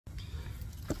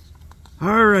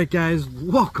Alright guys,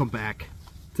 welcome back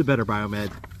to Better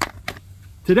Biomed.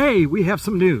 Today we have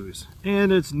some news,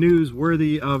 and it's news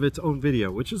worthy of its own video,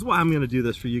 which is why I'm going to do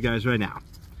this for you guys right now.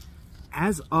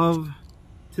 As of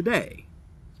today,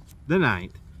 the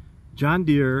 9th, John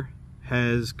Deere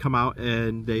has come out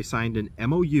and they signed an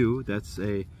MOU, that's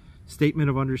a statement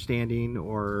of understanding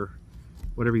or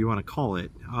whatever you want to call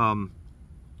it,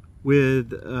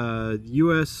 with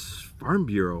U.S. Farm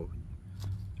Bureau,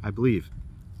 I believe,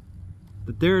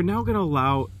 that they're now going to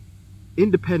allow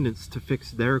independents to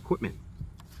fix their equipment,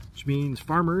 which means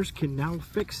farmers can now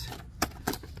fix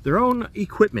their own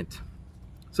equipment.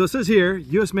 So it says here,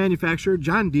 U.S. manufacturer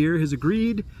John Deere has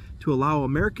agreed to allow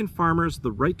American farmers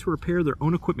the right to repair their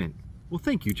own equipment. Well,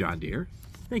 thank you, John Deere.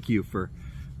 Thank you for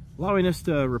allowing us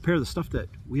to repair the stuff that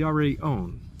we already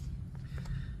own.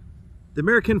 The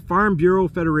American Farm Bureau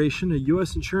Federation, a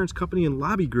U.S. insurance company and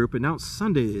lobby group, announced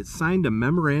Sunday it signed a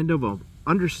memorandum of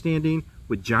understanding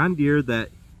with John Deere that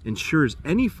ensures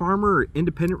any farmer or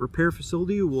independent repair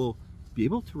facility will be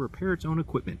able to repair its own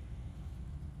equipment.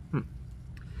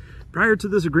 Prior to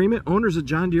this agreement, owners of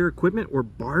John Deere equipment were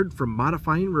barred from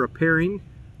modifying or repairing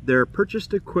their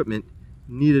purchased equipment,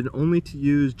 needed only to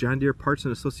use John Deere parts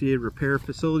and associated repair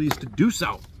facilities to do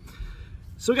so.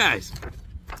 So guys,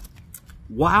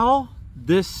 while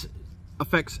this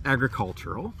affects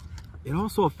agricultural, it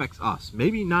also affects us.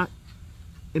 Maybe not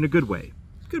in a good way.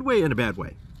 Good way and a bad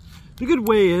way. The good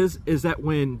way is that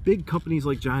when big companies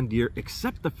like John Deere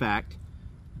accept the fact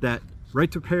that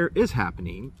right to repair is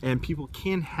happening and people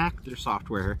can hack their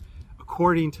software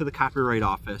according to the Copyright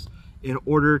Office in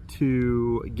order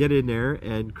to get in there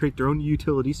and create their own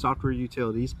utilities, software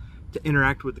utilities, to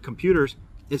interact with the computers,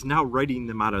 is now writing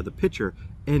them out of the picture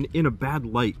and in a bad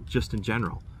light just in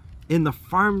general. In the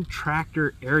farm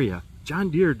tractor area, John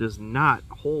Deere does not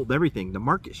hold everything. The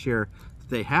market share that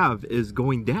they have is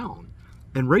going down.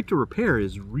 And right to repair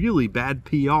is really bad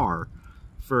PR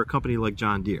for a company like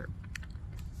John Deere.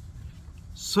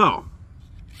 So,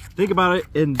 think about it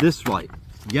in this light.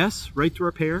 Yes, right to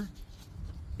repair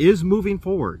is moving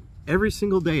forward. Every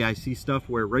single day I see stuff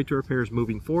where right to repair is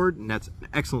moving forward, and that's an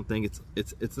excellent thing.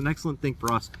 It's an excellent thing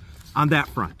for us on that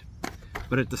front.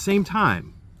 But at the same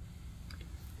time,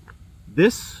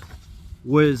 this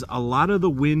was a lot of the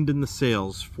wind in the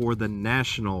sails for the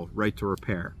national right to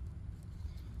repair.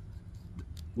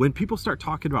 When people start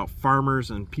talking about farmers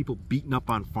and people beating up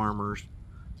on farmers,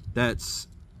 it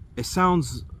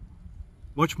sounds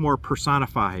much more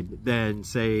personified than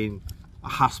saying a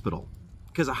hospital.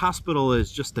 Because a hospital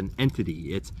is just an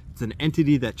entity. It's an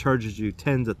entity that charges you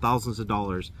tens of thousands of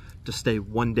dollars to stay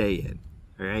one day in.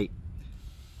 All right?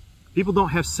 People don't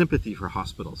have sympathy for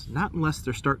hospitals, not unless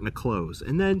they're starting to close.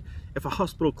 And then if a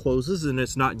hospital closes and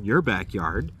it's not in your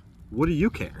backyard, what do you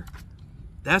care?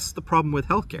 That's the problem with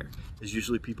healthcare, is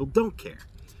usually people don't care.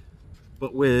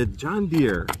 But with John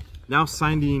Deere now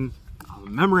signing a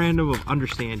memorandum of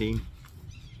understanding,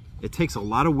 it takes a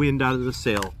lot of wind out of the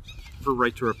sail for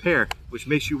right to repair, which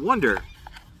makes you wonder,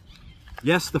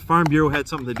 yes, the Farm Bureau had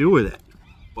something to do with it,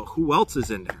 but who else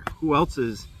is in there? Who else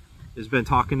has been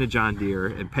talking to John Deere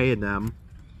and paying them?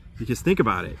 Because think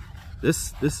about it,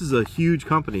 this is a huge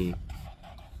company,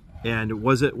 and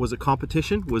was it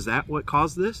competition? Was that what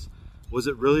caused this? Was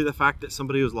it really the fact that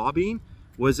somebody was lobbying?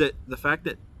 Was it the fact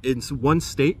that in one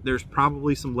state there's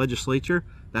probably some legislature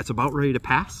that's about ready to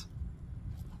pass?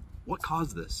 What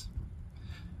caused this?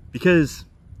 Because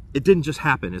it didn't just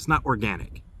happen. It's not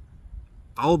organic.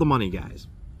 Follow the money, guys.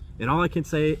 And all I can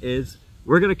say is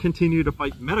we're going to continue to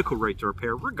fight medical right to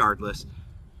repair regardless.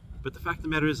 But the fact of the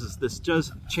matter is this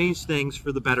does change things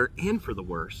for the better and for the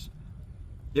worse.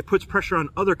 It puts pressure on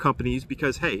other companies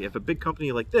because, hey, if a big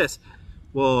company like this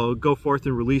will go forth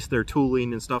and release their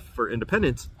tooling and stuff for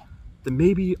independence, then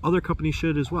maybe other companies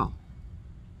should as well.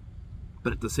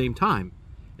 But at the same time,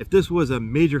 if this was a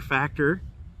major factor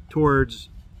towards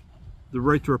the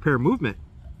right to repair movement,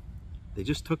 they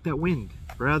just took that wind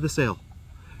right out of the sail.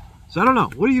 So I don't know.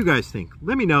 What do you guys think?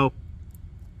 Let me know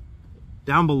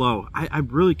down below. I'm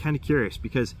really kind of curious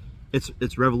because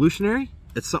it's revolutionary,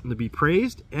 it's something to be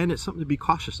praised, and it's something to be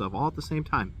cautious of all at the same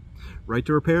time. Right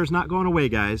to repair is not going away,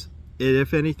 guys.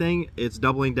 If anything, it's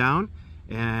doubling down,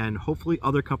 and hopefully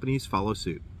other companies follow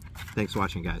suit. Thanks for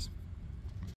watching, guys.